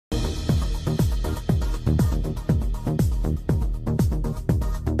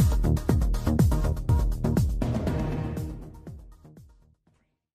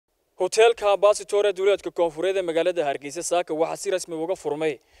hoteelka ambassador dawladka koonfureed ee magaalada Hargeysa saaka waxa si rasmi uga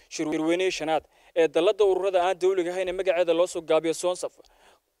furmay shirweyne shanaad ee dalada ururada aan dawliga ahayn magaceeda loo soo gaabiyo Sonsaf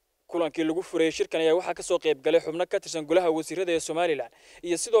kulankii lagu furay shirkan ayaa waxa ka soo qayb galay xubno ka tirsan golaha wasiirada ee Soomaaliland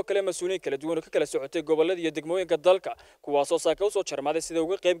iyo sidoo kale mas'uuliyiin kala duwan oo ka kala socotay gobolada iyo degmooyinka dalka kuwaas oo saaka u soo jarmaaday sida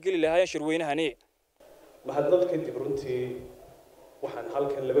uga qayb gali lahaayeen shirweynahani mahadnaqka dib runtii waxaan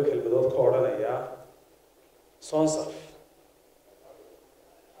halkan laba kelmadood ka oranayaa Sonsaf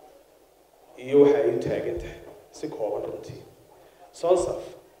iyo waxa ay taagantahay si kooban runtii Sonsaf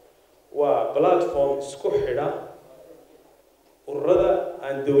waa platform isku xidha ururada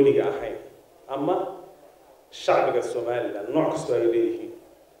aan dawliga ahayn ama shacbiga Soomaaliland nooc kasta ay leeyihiin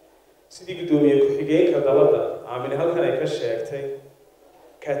sidii gudoomiye ku-xigeenka dalada aamin halkan ay ka sheegtay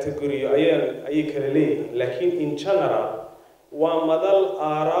category ayay kala leeyihiin laakiin in general waa madal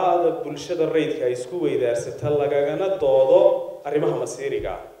aaraada bulshada rayidka ay isku weydaarsata lagagana doodo arrimaha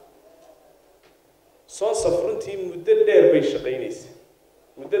masiiriga Sonsaf runtii muddo dheer bay shaqaynaysaa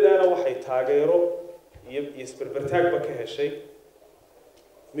muddadaana waxay taageero iyo isbarbartaagba ka heshay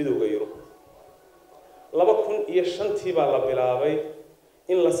midowga Yurub 2005 baa la bilaabay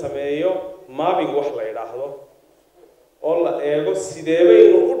in la sameeyo mapping wax la yiraahdo oo la eego sidee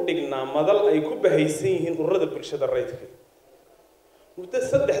baynu u dhignaa madal ay ku bahaysan yihiin ururada bulshada rayidka muddo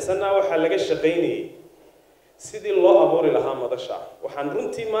 3 sano waxa laga shaqaynayay sidii loo abuuri lahaa madasha waxaan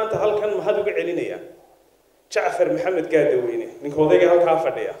runtii maanta halkan mahad uga celinayaa Jacfar Maxamed Gaadaweyne ninkoodayga halka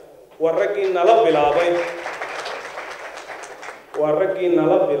fadhiya waa raggii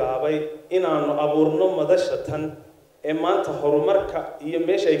nala bilaabay inaanu abuurno madasha tan ee maanta horumarka iyo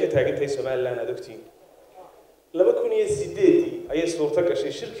meesha ay ka taagantahay Soomaaliland adogtiin 2008 ayay suurto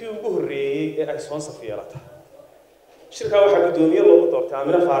gashay shirkii ugu horeeyay ee ay Sonsaf yeelatay shirka waxa gudoomiye loogu doortay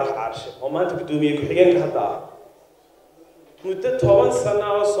Amina Faarax Caarshe oo maanta gudoomiye ku-xigeenka hadda ah muddo 10 sano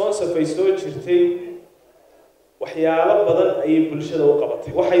oo Sonsaf ay soo jirtay waxyaalo badan ay bulshada u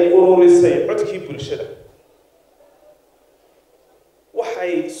qabatay waxay ururisay codkii bulshada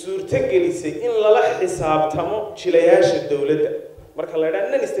waxay suurto gelisay in lala xisaabtamo jilayaasha dawladda marka la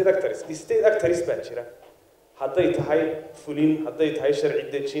yiraahdo state actors baa jira hadday tahay fulin hadday tahay sharci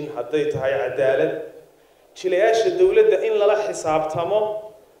dejin hadday tahay cadaalad jilayaasha dawladda in lala xisaabtamo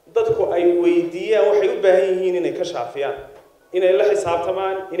dadku ay weydiiyaan waxay u baahan yihiin inay ka shaafiyaan inay la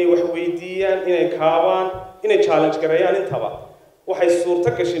xisaabtamaan inay wax weydiiyaan inay kaabaan inay challenge gareeyaan intaba waxay suurto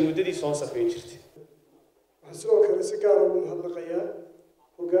gashay muddadii Sonsaf ay jirtay waxaan sidoo kale si gaar ah ugu mahadnaqayaa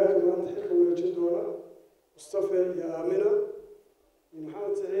Hogaan maanta xilka wanaajin doona Mustafa iyo Amina iyo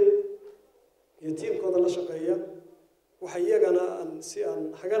Maxamed Saciid iyo tiimkooda la shaqeeya waxay iyagana si aan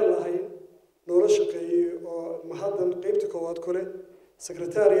hagar lahayn noola shaqeeyay oo mahadan qaybta koowaad kale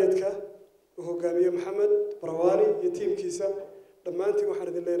secretariatka hogaamiye Maxamed Barwaani iyo tiimkiisa dhamaantii waxaan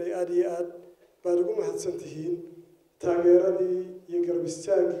idin leenahay aad iyo aad baad ugu mahadsantihiin taageeradii iyo garab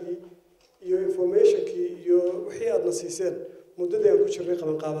istaagii iyo informationkii iyo wixii aad na siiseen muddadii aan ku jirnay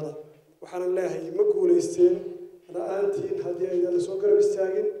qabanqaabada waxaan leeyahay ma guuleysteen la'aantiin haddii aydan soo garab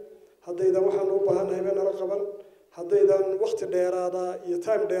istaagin haddaydan waxaan u baahanahay nala qaban haddaydan waqti dheeraada iyo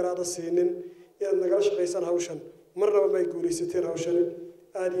time dheeraada siinin inaad nagala shaqaysaan hawshan marnaba may guuleysateen hawshani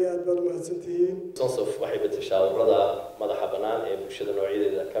aad iyo aad baad u mahadsantihiin Sonsaf waxay beddeshaa ururada madaxa bannaan ee bulshada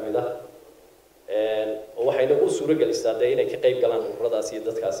noocyadeeda ka mid ah oo waxayna u suura gelisaa inay ka qayb galaan ururadaas iyo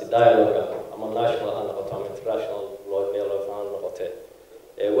dadkaasi dialogue ama national ha noqoto ama international level ha noqoto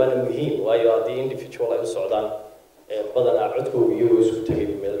waana muhiim waayo haddii individual ay u socdaan badanaa codkooda iyagoo isku tagay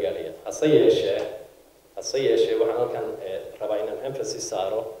meel gaaraya hase yeeshee waxaan halkan rabaa inaan emphasis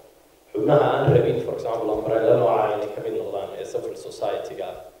saaro xubnaha aan rabin for example umbrella nooca inay ka mid noqdaan ee civil society-ga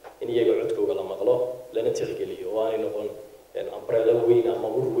in iyaga codkooda la maqlo lana tixgeliyo oo aanay noqon umbrella weyn ama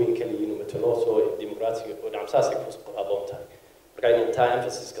urur weyn kaliya inuu matalo soo dimuqraatiga oo dhacsaasi ku haboon tahay marka inaan taa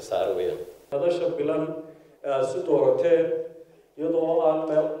emphasis ka saaro weeyaan madasha bilan si Dooratey iyadoo aan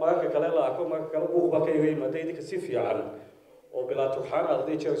marka kale la arko marka kale buuqba ka yimaadeen idinka si fiican oo bilaa tuxaan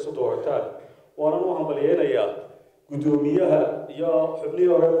arday jeer si Dooratey waana u hambalyeeynaya gudoomiyaha iyo xubnihi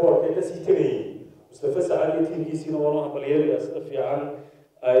hore boorka ka sii tagay Mustafa Saciid iyo tiimkiisina waana u hambalyeeynaya sida fiican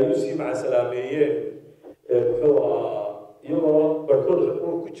ay u sii macsalaameeyeen iyagoo barkood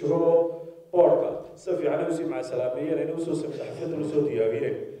ku jiro boorka si fiican u sii macsalaameeyeen inay u soo sameeyeen u soo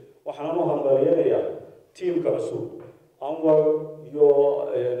diyaariyeen waxaan u hambalyeeynaya tiimka cusub Anwar iyo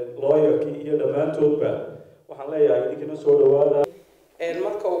lawyerkii iyo dhammaantoodba waxaan leeyahay idinkana soo dhawaada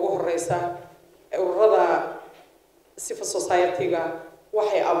marka ugu horeysa ururada civil society-ga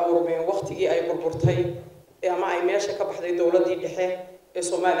waxay abuurmeen waqtigii ay burburtay ama ay meesha ka baxday dawladii dhexe ee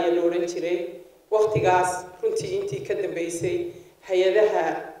Soomaaliya loo oran jiray waqtigaas runtii intii ka dambeysay hay'adaha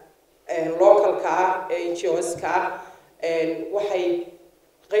localka ah NGOs-ka waxay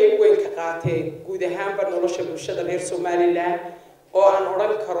qayb weyn ka qaateen guud ahaanba nolosha bulshada reer Somaliland oo aan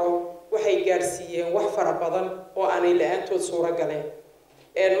oran karo waxay gaarsiiyeen wax fara badan oo aanay la'aantood suuragaleen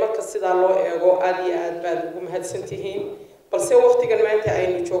marka sidaa loo eego aad iyo aad baad ugu mahadsantihiin balse waqtigan maanta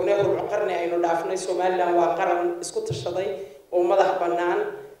aynu joognay rubuc qarni aynu dhaafnay Somaliland waa qaran isku tashaday oo madax bannaan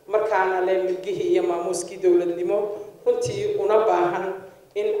markaana leh milkihii iyo maamuuskii dowladnimo runtii una baahan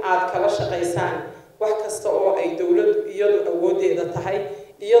in aad kala shaqaysaan wax kasta oo ay dowladdu iyadu awoodeeda tahay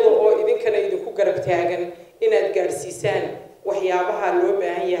iyadoo oo idinkana idinku garab taagan inaad gaarsiisaan waxyaabaha loo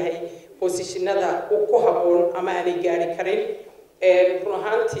baahan yahay positionada ku habboon ama aanay gaari karin run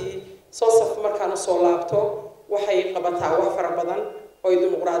ahaantii Sonsaf markaan soo laabto waxay qabataa wax fara badan oo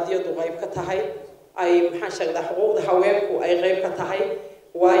dimuqraadiyaddu qayb ka tahay ay maxaan sheegdaa xuquuqda haweenku ay qayb ka tahay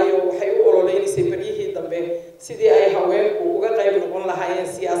waayo waxay u ololeynaysaa baryihii dambe sidii ay haweenku uga qayb noqon lahaayeen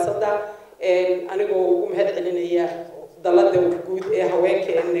siyaasadda anigoo ugu mahad celinaya dalada guud ee haweenka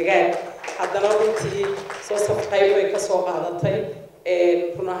ee nagaad haddana runtii Sonsaf qayb bay ka soo qaadatay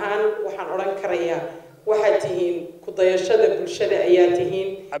run ahaan waxaan oran karayaa waxaad tihiin ku dayashada bulshada ayaa tihiin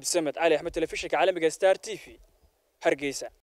Abdisamed Ali Ahmed telefishinka caalamiga Star TV Hargeysa